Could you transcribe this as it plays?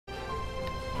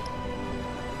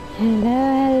Hello,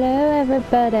 hello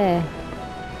everybody.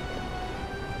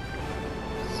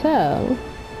 So,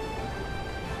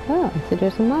 so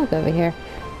there's a log over here.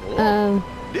 Look,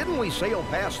 didn't we sail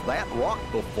past that rock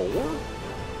before?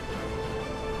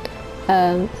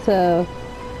 So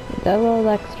a little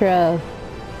extra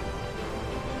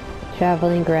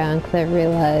traveling around because I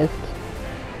realized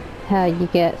how you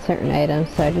get certain items,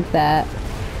 so I did that.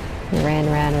 I ran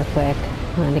around real quick,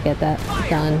 wanted to get that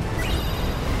done.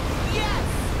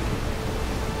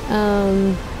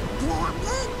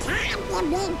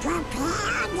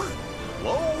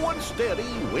 Slow and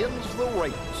steady wins the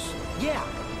race. Yeah,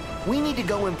 we need to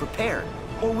go in prepared,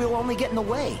 or we'll only get in the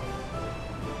way.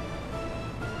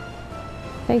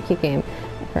 Thank you, game,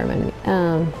 for reminding me.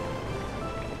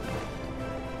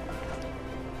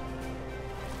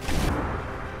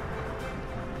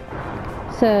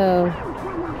 So I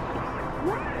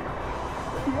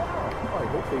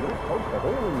hope they don't poke a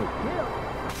hole in the ship.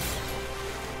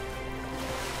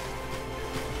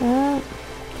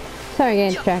 sorry,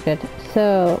 getting distracted.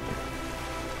 So,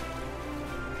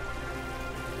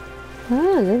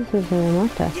 this is a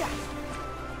Ramota.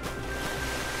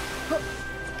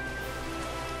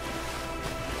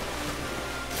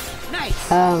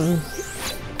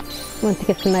 Want to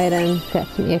get some items, got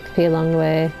some EXP along the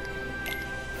way.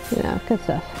 You know, good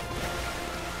stuff.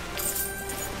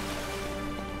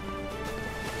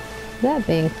 That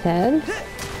being said,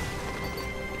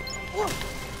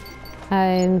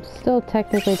 I'm still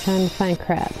technically trying to find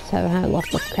crabs. I haven't had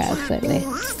luck with crabs lately.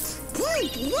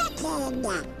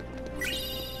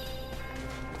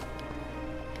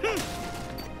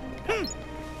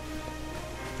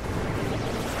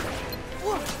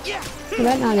 I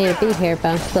might not need to be here, but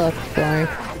I'm still exploring.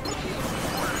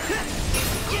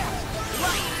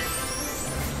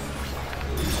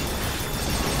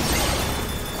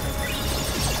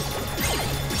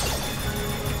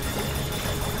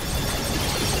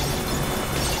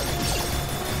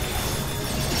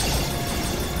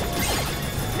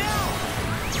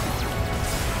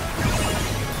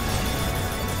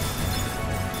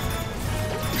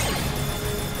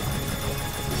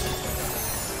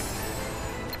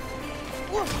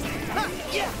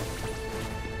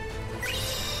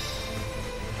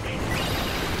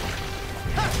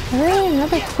 Really?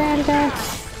 Another predator?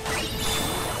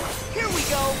 Here we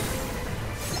go.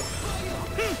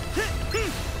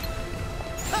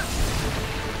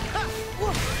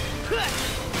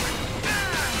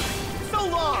 So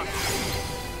long.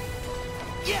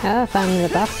 Oh, I found the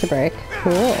box to break.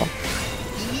 Cool.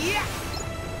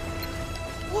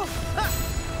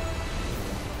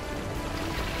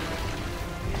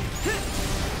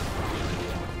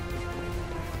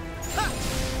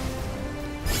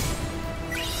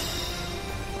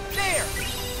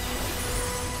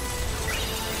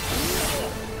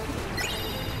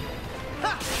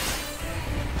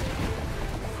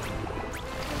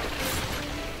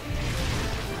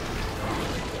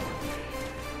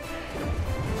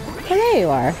 Oh, there you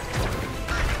are.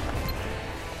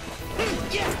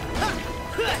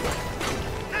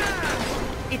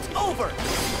 It's over.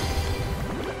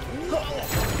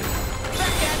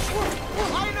 Back at you.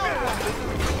 I know.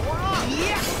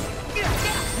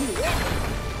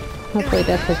 Hopefully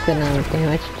this has been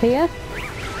damage to you.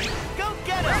 Go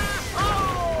get him.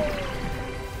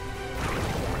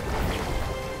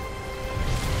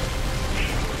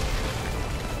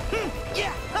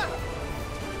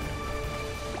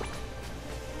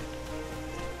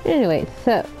 Anyway,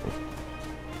 so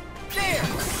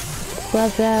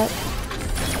gloves out.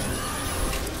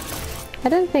 I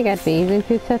didn't think I'd be using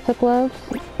 2 sets of gloves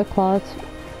or claws,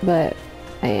 but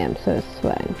I am, so it's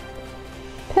fine.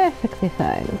 Perfectly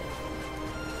fine.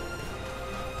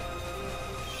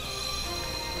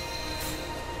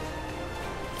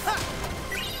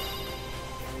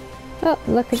 Oh,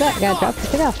 look at that! Gotta drop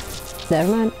it off.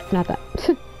 Never mind, not that.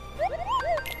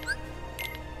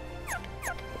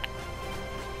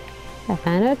 I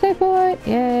found a safe point!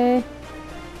 Yay!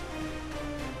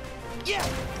 Yeah.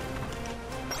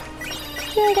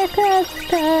 I got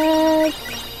crabs!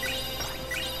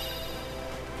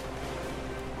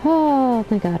 Oh,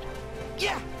 thank God.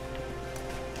 Yeah.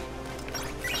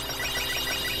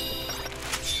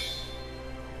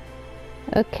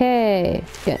 Okay,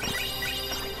 good.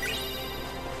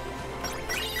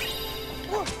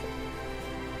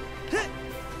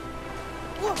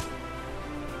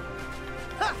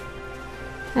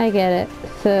 I get it.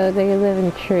 So they live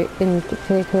in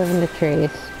they live in the trees.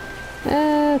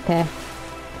 Okay.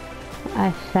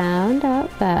 I found out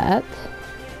that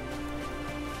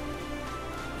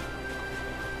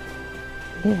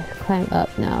I need to climb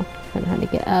up now. I don't know how to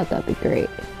get out, that'd be great.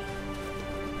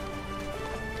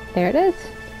 There it is.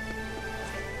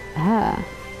 Ah.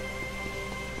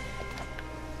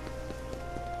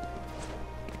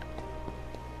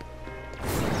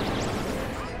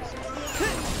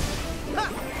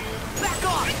 Back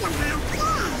off!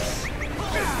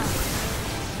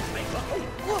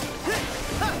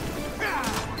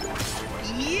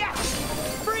 Yeah!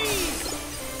 Freeze!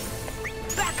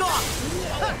 Back off!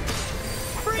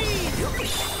 Freeze!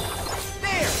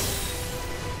 There!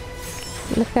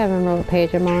 I just gotta remember what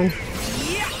page I'm on.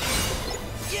 Yeah!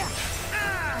 Yeah!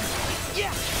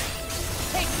 Yeah!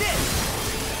 Take this!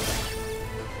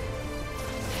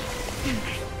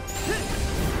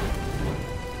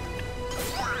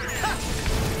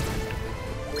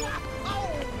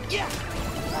 Yeah!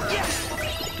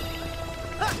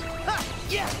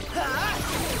 Yeah!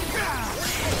 Yeah!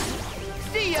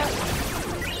 See ya!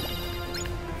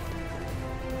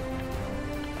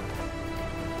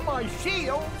 My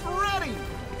shield's ready!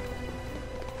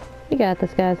 You got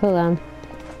this, guys. Hold on.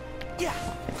 Yeah!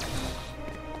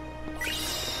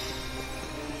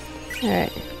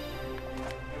 Alright.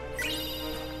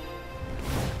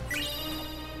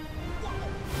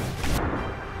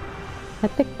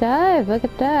 Epic dive! Look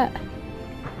at that!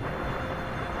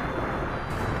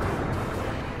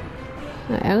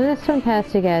 Alright, I'm gonna swim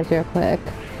past you guys real quick.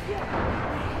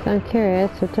 So I'm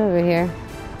curious what's over here.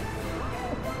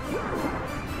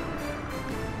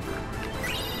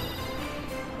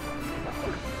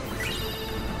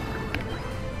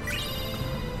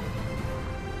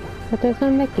 But there's no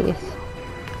Mickeys.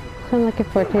 So I'm looking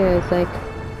for too is like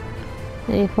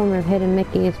any form of hidden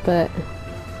Mickeys, but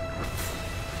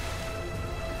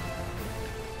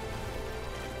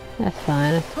that's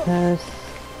fine, I suppose.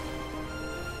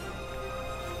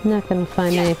 I'm not gonna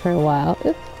find any for a while.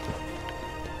 Oops.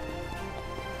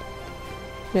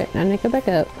 Right, now I need to go back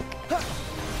up.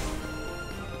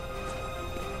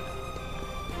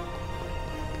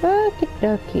 Okie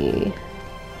dokie.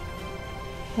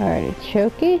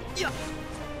 Artichoke.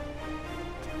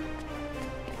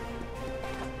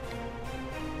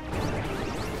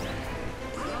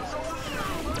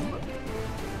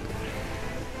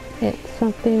 It's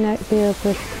something that deals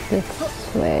with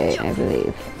this way, I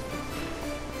believe.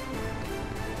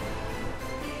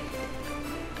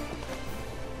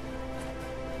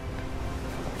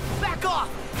 Back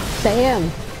off! Bam!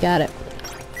 Got it.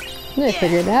 I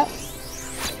figured it out.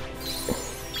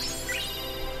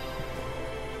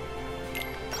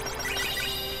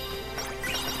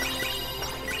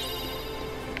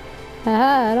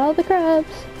 Haha, and all the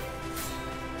crabs!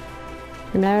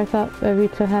 I never thought I'd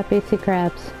be so happy to see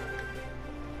crabs.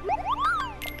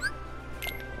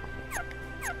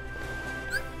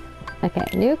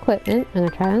 Okay, new equipment. I'm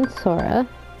gonna try on Sora.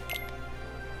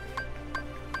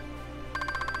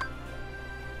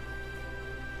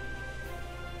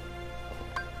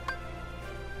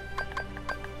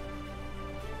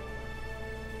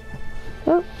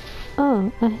 Oh!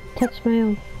 Oh, I touched my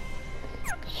own.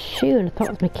 Shoot, I thought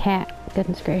it was my cat.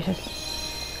 Goodness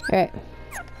gracious. Alright.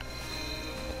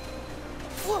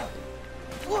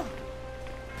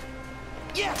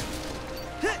 Yeah!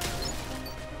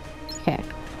 Okay.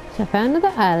 So I found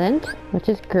another island, which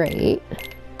is great.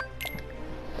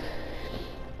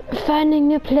 Finding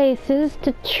new places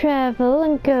to travel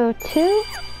and go to.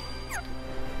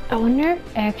 I wonder,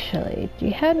 actually, do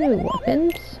you have new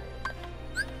weapons?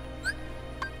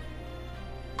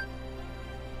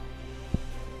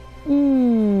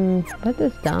 What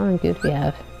does Don Goofy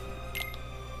have?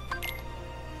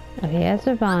 Oh, he has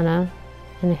Nirvana,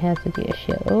 and he has the Dia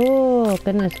Shield. Oh,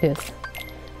 goodness Goof.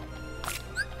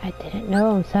 I didn't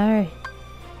know, I'm sorry.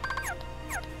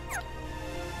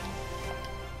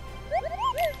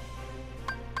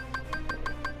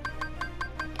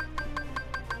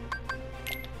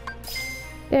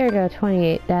 There we go,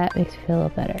 28. That makes me feel a little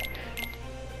better.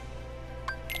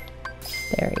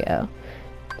 There we go.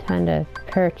 Time to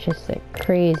purchase it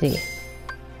crazy.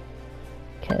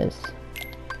 Because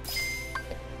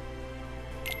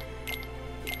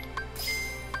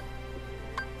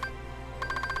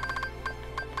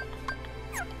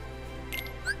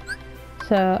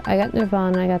so I got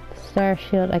Nirvana, I got the Star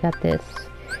Shield, I got this.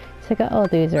 So I got all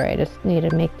these right. I just need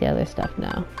to make the other stuff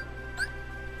now.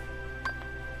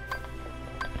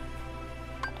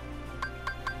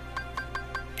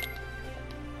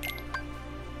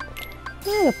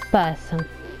 I'm gonna buy some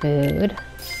food.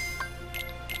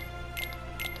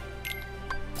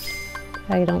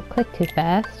 I don't click too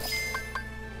fast.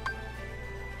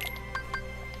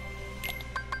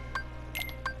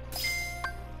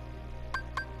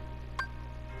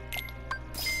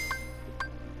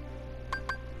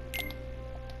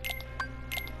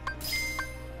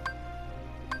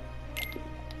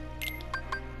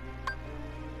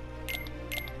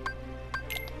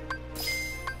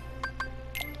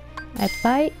 I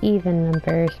buy even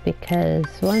numbers because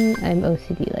one, I'm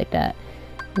OCD like that,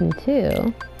 and two,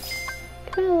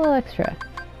 kind of a little extra.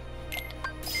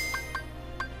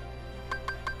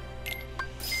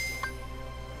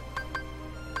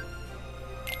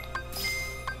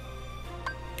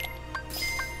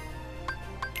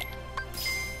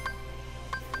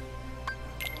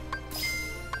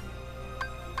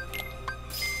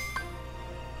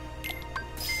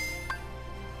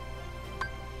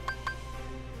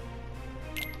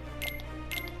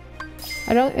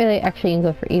 I don't really actually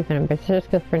go for even numbers, I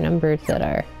just go for numbers that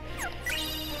are...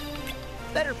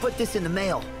 Better put this in the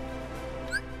mail.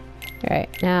 Alright,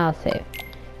 now I'll save.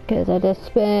 Because I just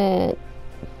spent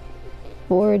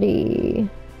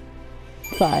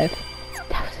 45,000.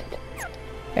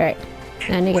 Alright,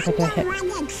 I need to get back to my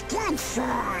ship.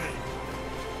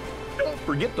 Don't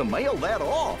forget to mail that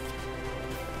off.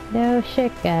 No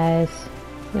shit, guys.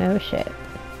 No shit.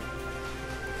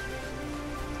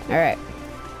 Alright.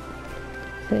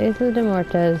 So these are the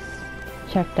Mortas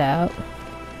checked out.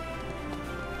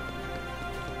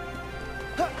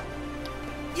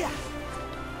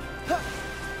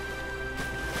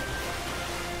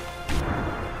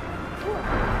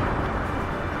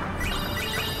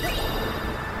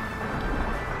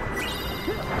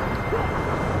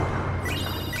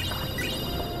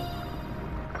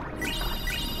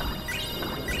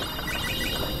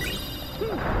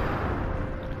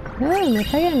 Oh,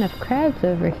 if I get enough crabs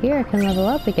over here, I can level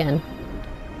up again.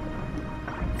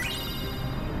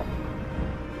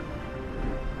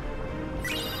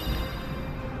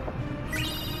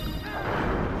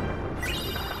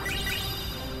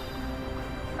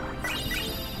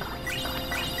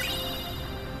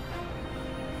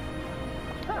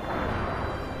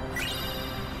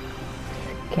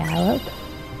 Gallop.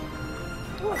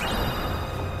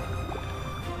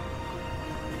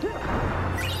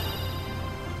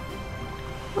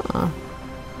 Huh.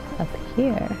 Up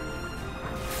here.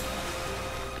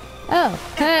 Oh,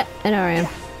 I know where I am.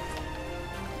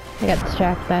 I got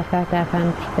distracted by the fact that I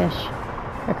found fish.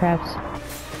 Or crabs.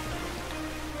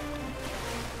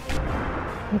 I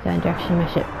go in the direction of my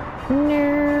ship.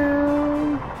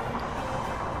 No.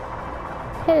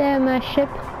 Hello, my ship.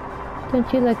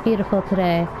 Don't you look beautiful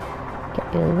today?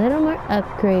 Get you a little more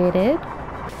upgraded.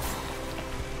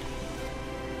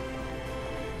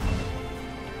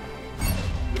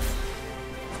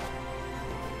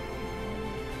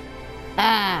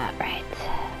 Ah, right.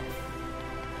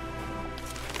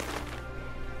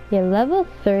 Yeah, level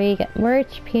 3, get more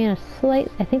HP and a slight,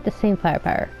 I think the same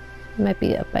firepower. It might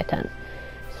be up by 10.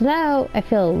 So now I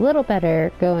feel a little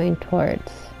better going towards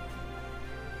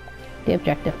the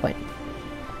objective point.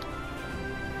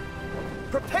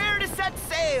 Prepare to set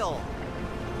sail!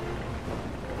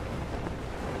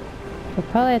 We'll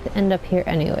probably have to end up here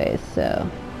anyways, so...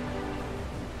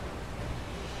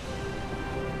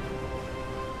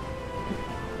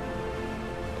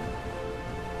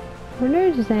 I wonder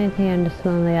if there's anything on this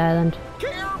lonely island.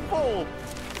 Careful!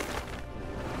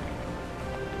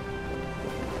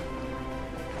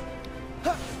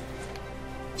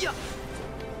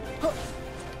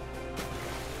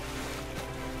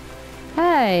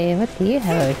 Hi, what do you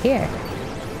have over here?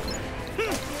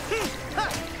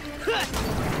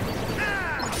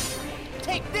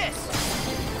 Take this!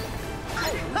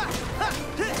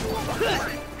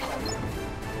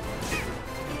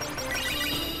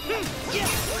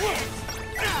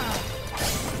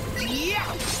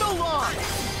 Yeah, so long!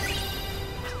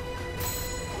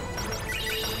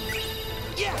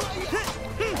 Yeah!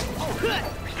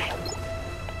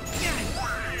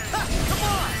 Come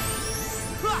on!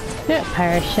 Yeah,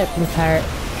 pirate ship and pirate.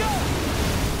 Go!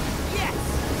 Yes!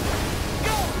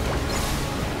 Go!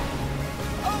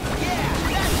 Oh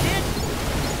yeah,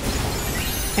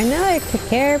 that's it! I know I could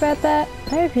care about that,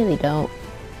 but I really don't.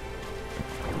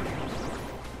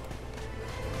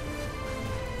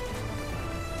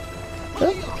 Oh,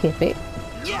 excuse me.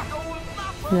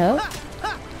 No.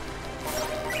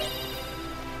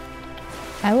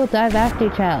 I will dive after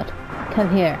you, child. Come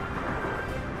here.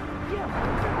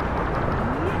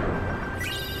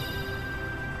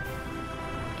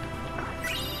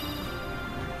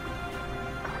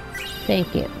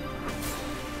 Thank you.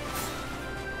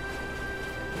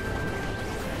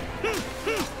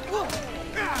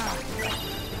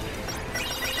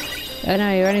 Oh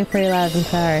no, you're running pretty loud, I'm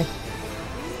sorry.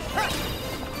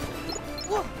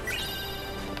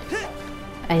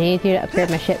 I need you to upgrade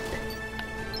my ship.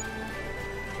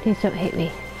 Please don't hate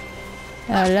me.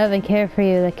 I would love and care for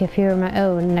you like if you were my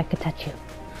own and I could touch you.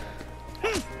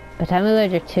 But I'm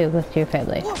allergic to most of your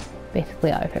family.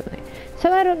 Basically all your family.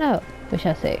 So I don't know. We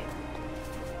shall see.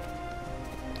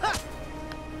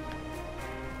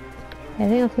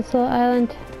 Anything else on this little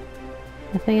island?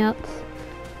 Nothing else?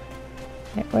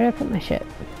 Okay, where did I put my ship?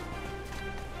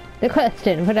 The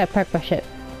question, where did I park my ship?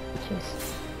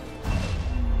 Jeez.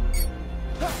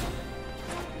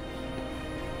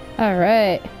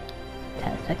 Alright.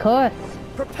 Test the course.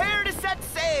 Prepare to set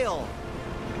sail!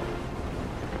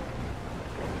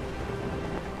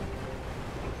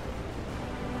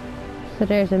 So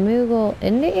there's a Moogle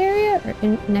in the area or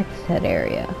in next to that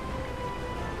area?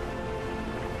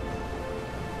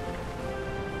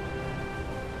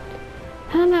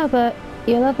 I don't know, but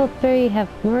you're level 3, have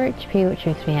more HP, which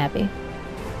makes me happy.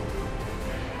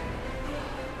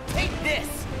 Take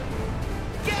this!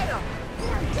 Get him!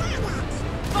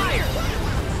 Fire!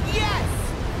 Yes!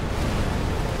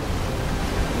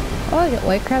 Oh, I get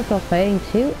white crabs while fighting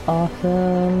too?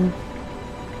 Awesome.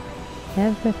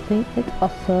 Everything is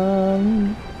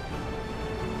awesome.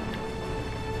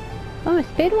 Oh, my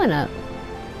speed went up.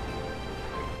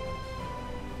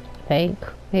 Fake.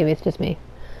 Maybe it's just me.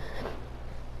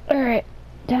 Alright,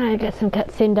 time to get some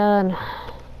cutscene done.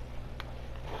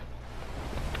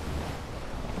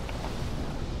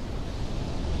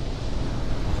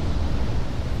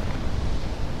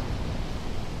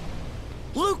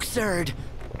 Luxord!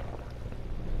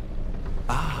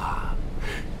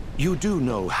 You do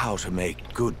know how to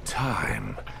make good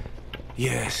time.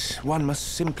 Yes, one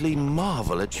must simply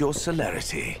marvel at your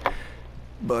celerity.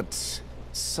 But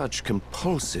such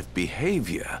compulsive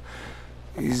behavior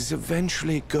is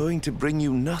eventually going to bring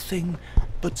you nothing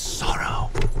but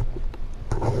sorrow.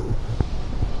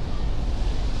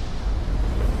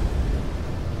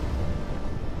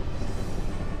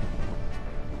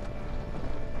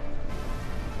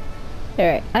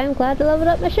 Alright, I'm glad to level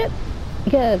up my ship.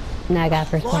 Because now I got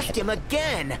first Lost ship. him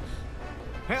again!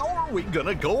 How are we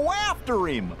gonna go after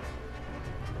him?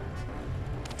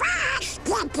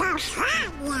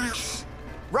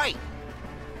 Right!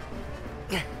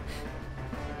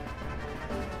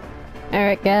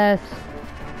 Alright guys.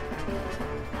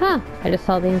 Huh, I just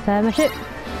saw the inside of my ship.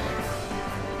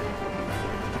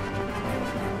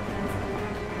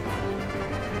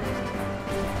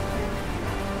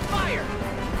 Fire!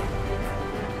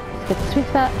 Let's get the sweet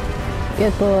spot.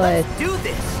 Good boys. Let's do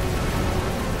this!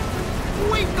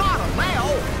 We've got him now!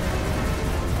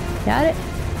 Got it?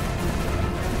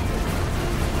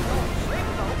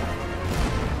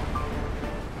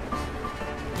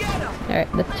 Get him! Alright,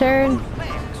 let's turn.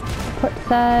 Port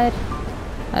side.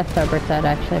 Starboard side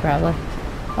actually, probably.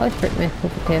 Always forget my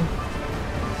flip it too.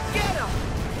 Get him!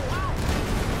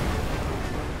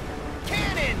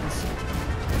 Cannons!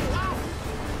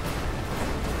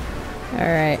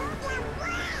 Alright.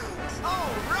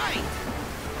 All right!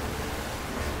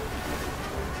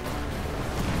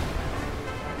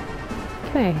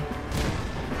 Okay.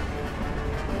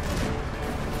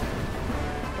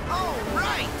 All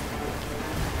right!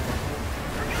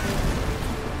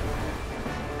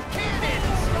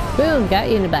 Cannons! Boom, got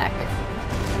you in the back.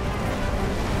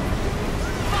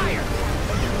 Fire!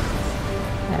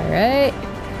 Alright.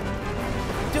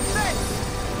 Defense!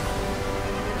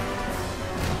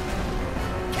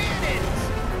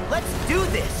 Cannons! Let's do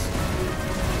this!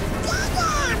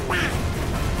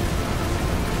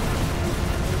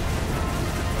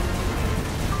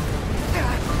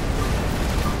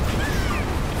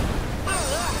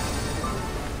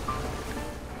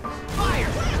 Fire!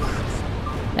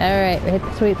 Alright, we hit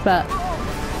the sweet spot.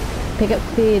 Pick up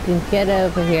speed and get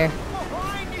over here.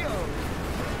 Behind you!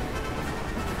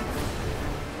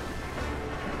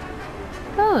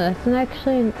 Oh, that's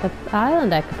actually an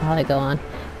island I could probably go on.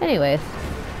 Anyways.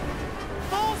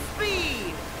 Full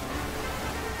speed!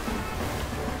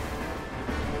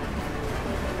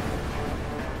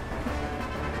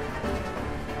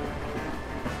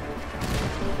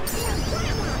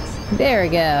 There we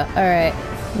go. Alright,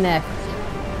 next.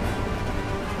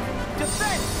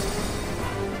 Defense!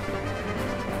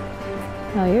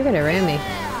 Oh, you're gonna ram me.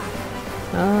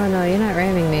 Oh no, you're not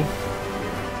ramming me. I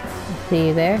see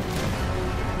you there.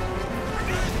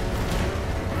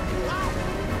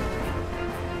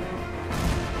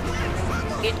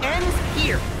 It ends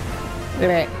here.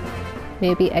 Alright.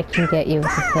 Maybe I can get you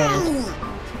with the sand.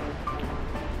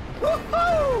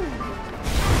 Woohoo!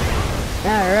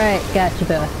 Alright, got you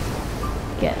both.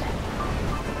 Good.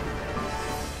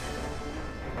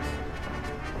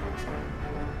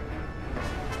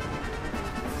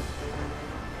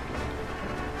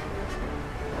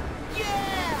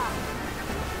 Yeah!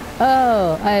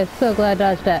 Oh, I am so glad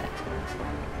I dodged that.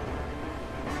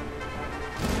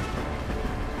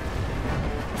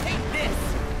 Take this!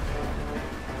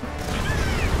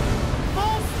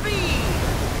 Full speed!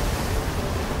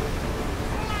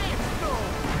 Let's go!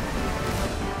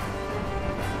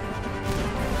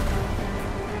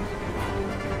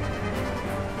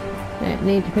 Alright,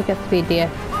 need to pick up speed, dear.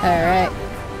 Alright.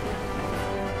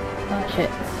 Oh shit.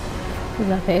 Does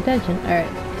not pay attention.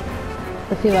 Alright.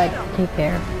 Let's see what I can take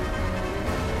care of.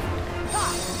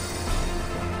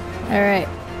 Alright.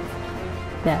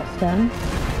 That's done.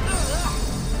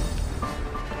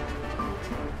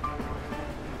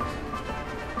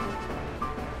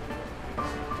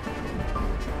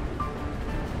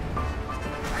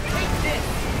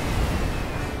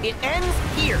 It ends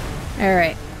here.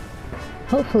 Alright.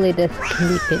 Hopefully this can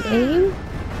be good aim.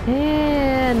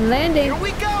 And landing. Here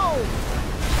we go.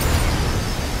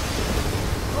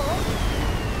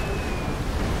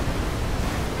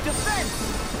 Defense.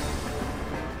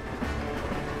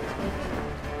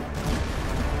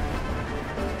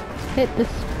 Hit this.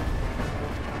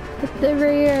 Hit the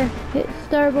rear. Hit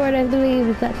starboard, I believe,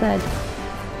 is that side.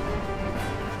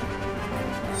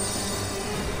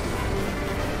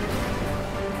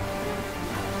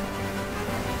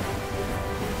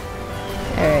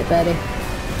 Alright, buddy.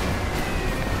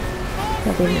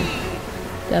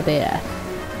 Copy that.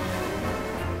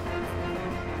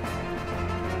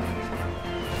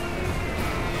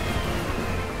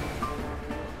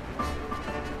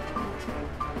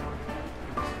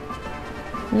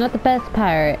 I'm not the best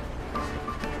pirate.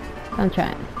 I'm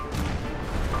trying.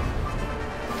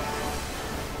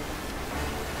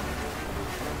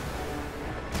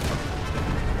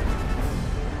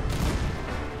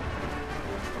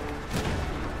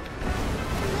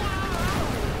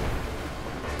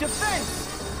 Defense.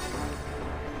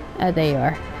 Oh, there you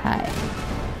are. Hi.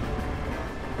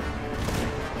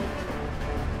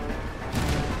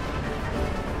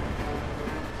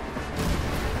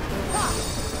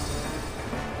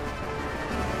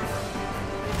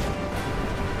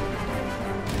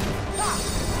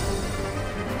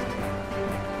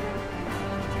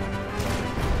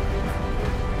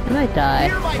 I might die.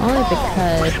 Only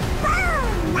because...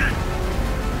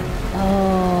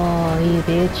 Oh, you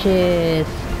bitches.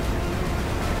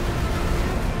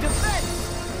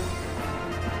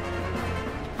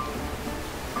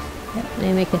 Yep, let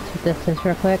me make it some distance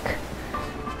real quick.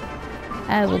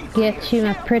 I will get you,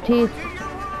 my pretties.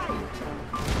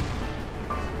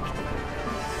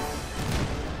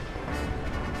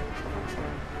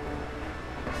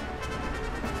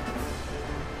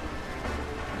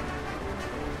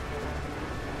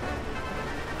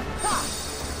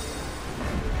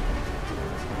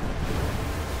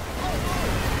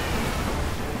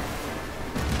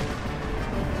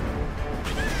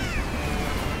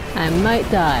 I might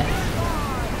die.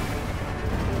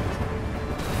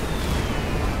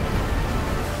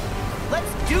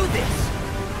 Let's do this.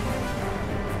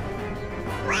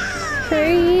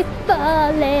 Free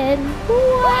falling.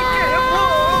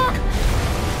 Wow.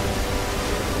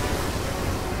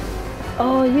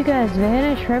 Oh, you guys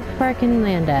vanished right before I can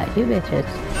land at you bitches.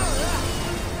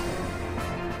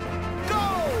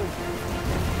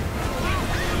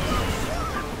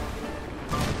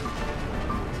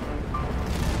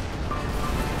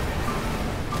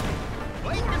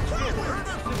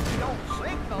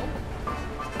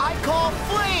 I call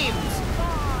flames!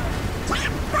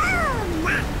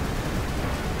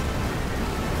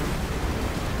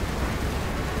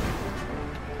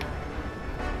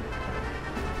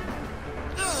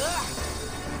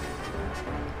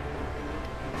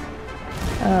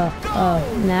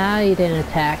 Oh, now you didn't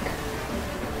attack.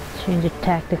 Change of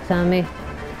tactics on me.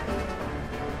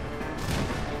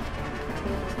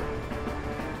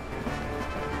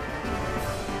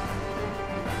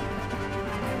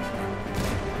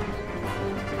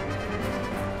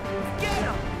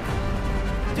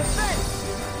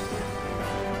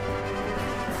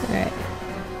 Alright.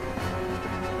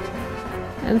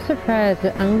 I'm surprised.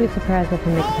 I'm gonna be surprised if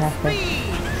I make it past this.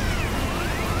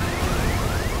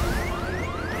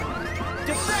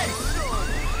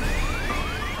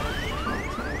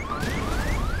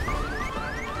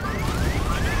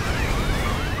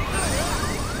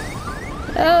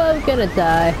 Oh, I'm gonna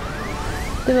die.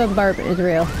 The bombardment is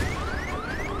real.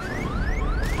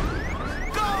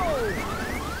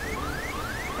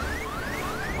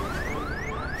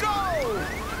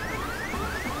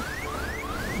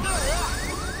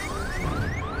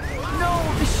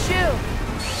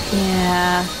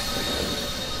 Yeah.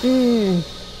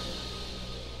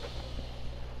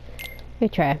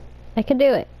 Good try. I can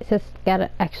do it. It's just gotta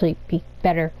actually be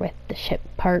better with the ship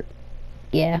part.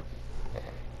 Yeah.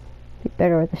 Be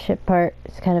better with the ship part.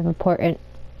 It's kind of important.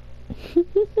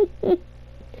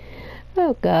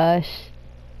 Oh gosh.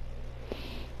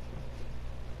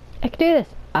 I can do this.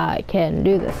 I can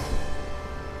do this.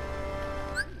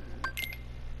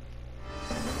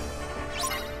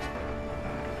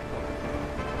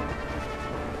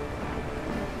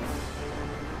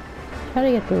 Try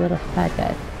to get the little fat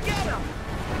guy. Get him!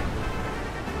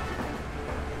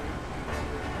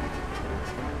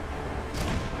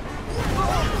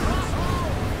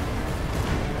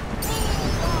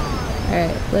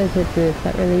 Alright, lizard boost.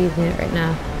 Not really using it right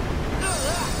now.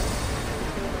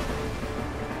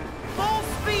 Full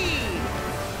speed!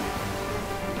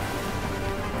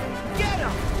 Get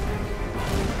him!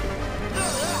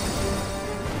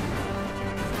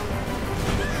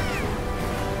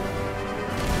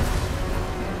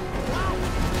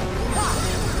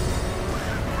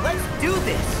 Let's do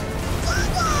this!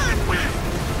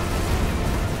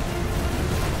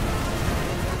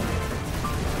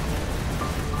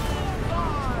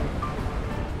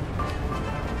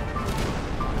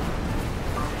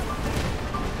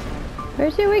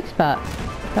 Where's your weak spot?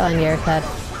 Probably on your side.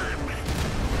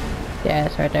 Yeah,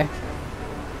 it's right there.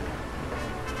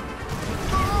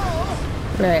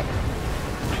 Right.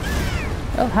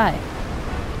 Oh, hi.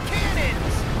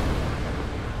 Cannons!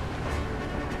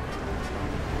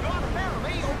 Gotta bear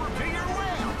me over to your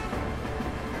left!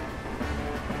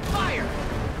 Fire!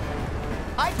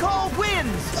 I call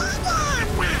winds!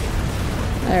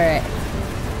 Alright.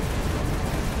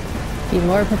 Be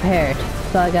more prepared.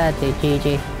 That's all I gotta do,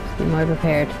 Gigi. Just be more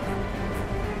prepared.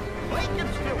 They can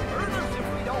still hurt us if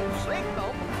we don't sink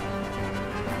them.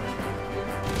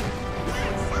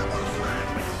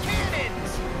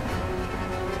 Cannons!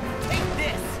 Take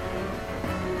this!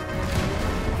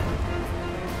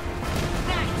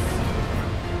 Nice!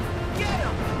 Get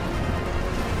him!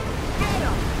 Get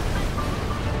him!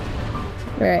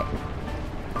 Alright.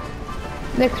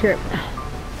 Next group.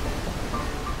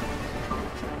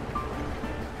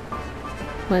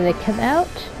 When they come out,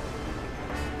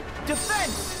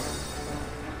 Defense!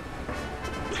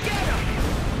 Get him!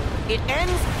 It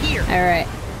ends here! alright.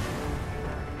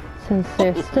 Since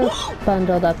they're still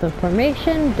bundled up in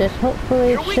formation, this hopefully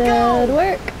Here we should go.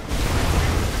 work.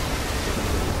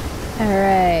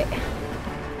 Alright.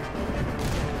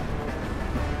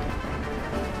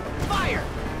 Fire!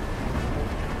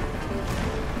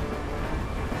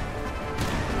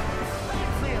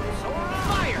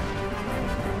 Fire!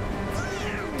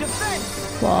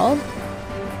 Defense! Wall.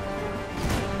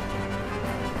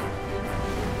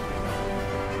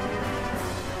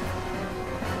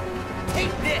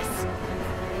 Take this!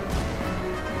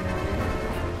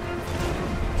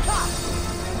 Ha!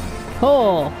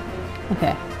 Oh!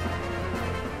 Okay.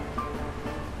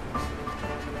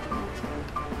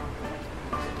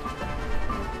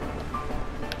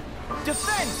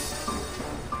 Defense!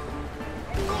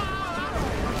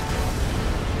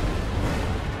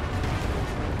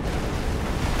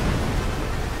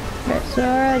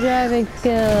 Sora driving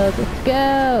skills. Let's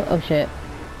go! Oh shit.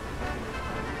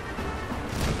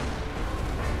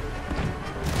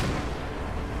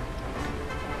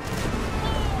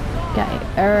 Got it.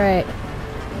 Alright.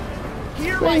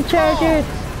 Here I Wind come! chargers!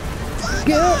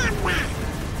 Go!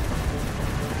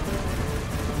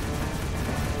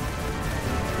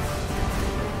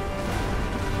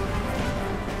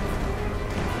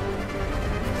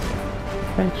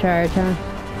 Front charge, huh?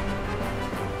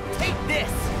 Take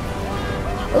this!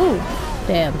 Ooh!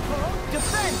 Damn.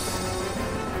 Defense!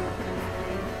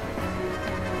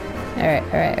 Alright,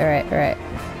 alright, alright, alright.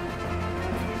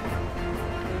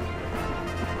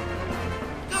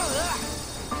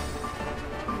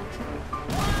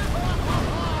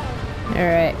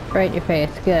 Alright, right in your face.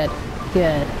 Good.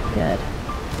 Good. Good.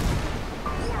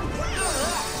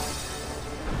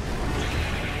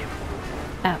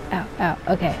 Ow, ow, ow.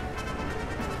 Okay.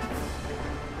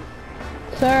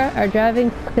 Sir, our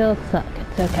driving skills suck.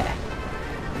 It's okay.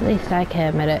 At least I can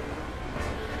admit it.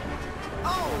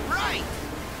 All right!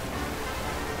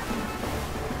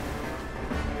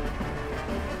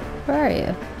 Where are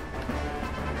you?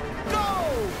 Go!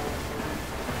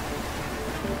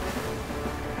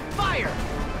 Fire!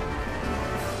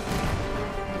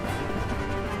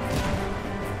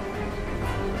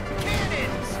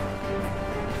 Cannons!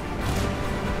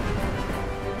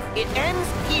 It ends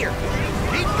here.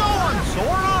 Keep going,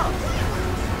 Sora!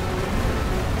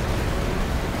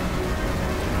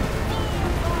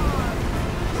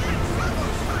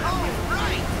 All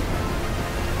right!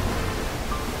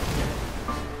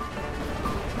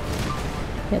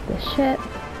 Get this shit.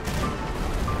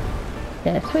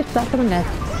 Yeah, sweet stuff on the mess.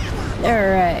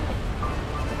 Alright.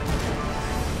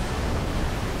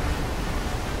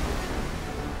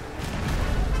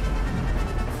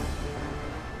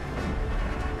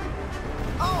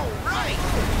 All right!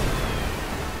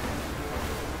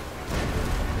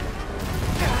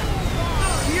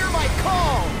 Hear my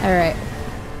call! Alright.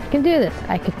 I can do this.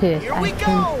 I can do this. Here I we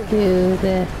can go. do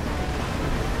this.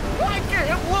 I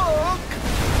can't look!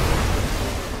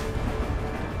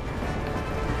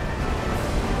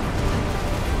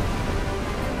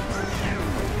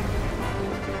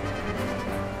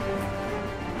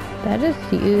 I just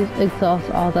exhaust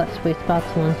all that sweet spots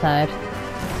on one side?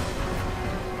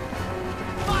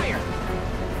 Fire!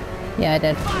 Yeah, I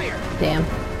did. Fire! Damn.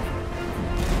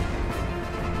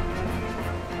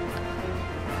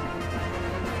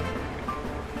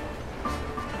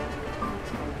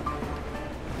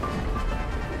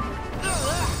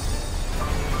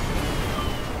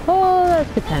 Oh,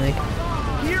 that's good timing.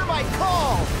 Hear my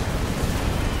call!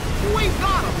 We've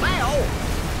got him now!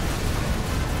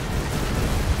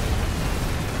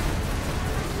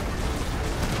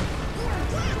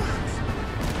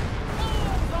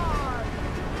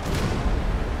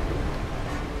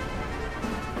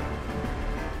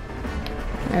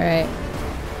 Alright.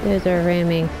 Those are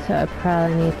ramming, so I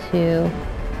probably need to...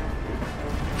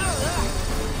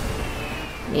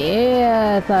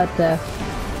 Yeah, I thought so.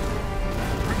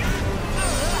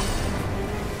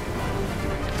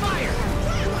 Fire!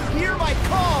 Hear my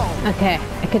call! Okay,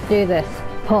 I could do this.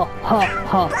 Ho, ho,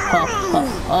 ho, ho, ho,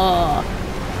 ho.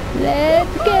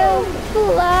 Let's go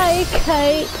fly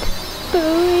kite.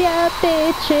 Booyah,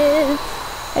 bitches.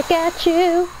 I got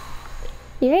you.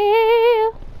 Yeah.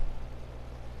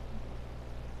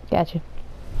 Gotcha.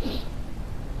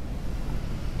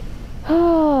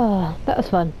 Oh, that was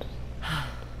fun.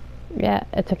 Yeah,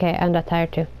 it's okay. I'm not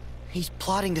tired too. He's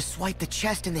plotting to swipe the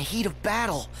chest in the heat of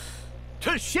battle.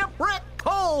 To Shipwreck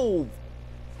Cove!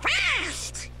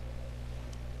 Fast!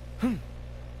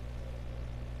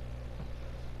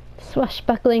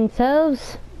 Swashbuckling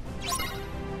selves.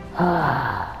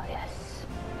 Ah, yes.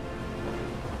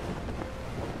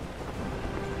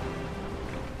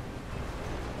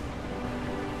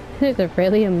 Is there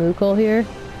really a Moogle here?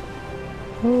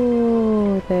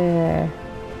 Oh, there.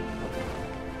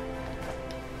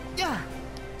 Yeah!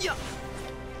 Yeah!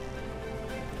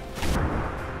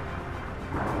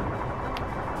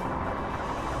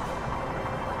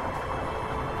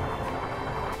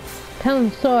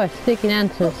 Town source seeking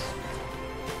answers.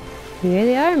 You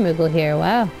really are a Moogle here,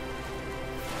 wow.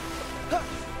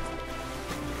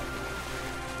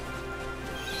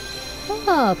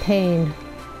 Oh, pain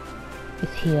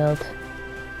is healed.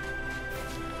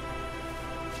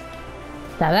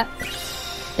 Stop that.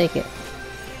 Take it.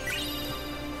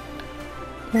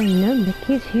 There are no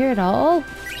Mickeys here at all?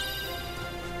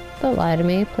 Don't lie to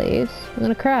me, please. I'm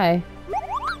gonna cry.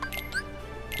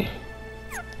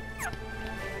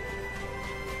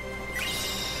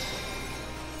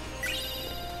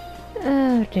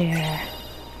 Oh dear.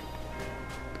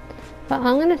 Well,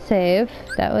 I'm gonna save.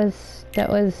 That was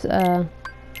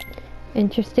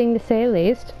interesting to say the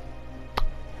least.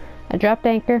 I dropped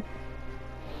anchor.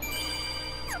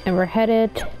 And we're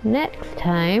headed next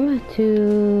time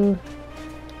to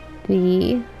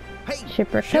the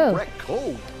Shipwreck Cove. Shipwreck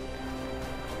Cove.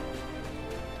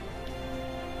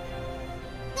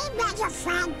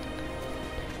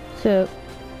 So,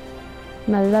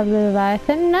 my lovely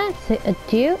Leviathan, say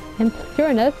adieu and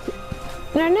join us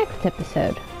in our next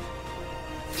episode.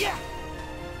 Yeah!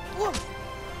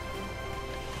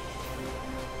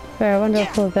 For our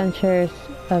wonderful adventures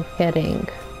of getting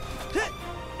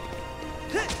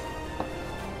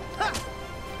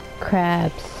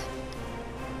crabs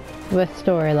with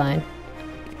storyline.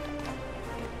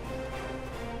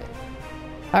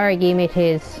 Argy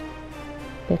mateys,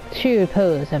 the true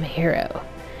pose of a hero.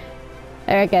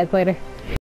 Alright guys, later.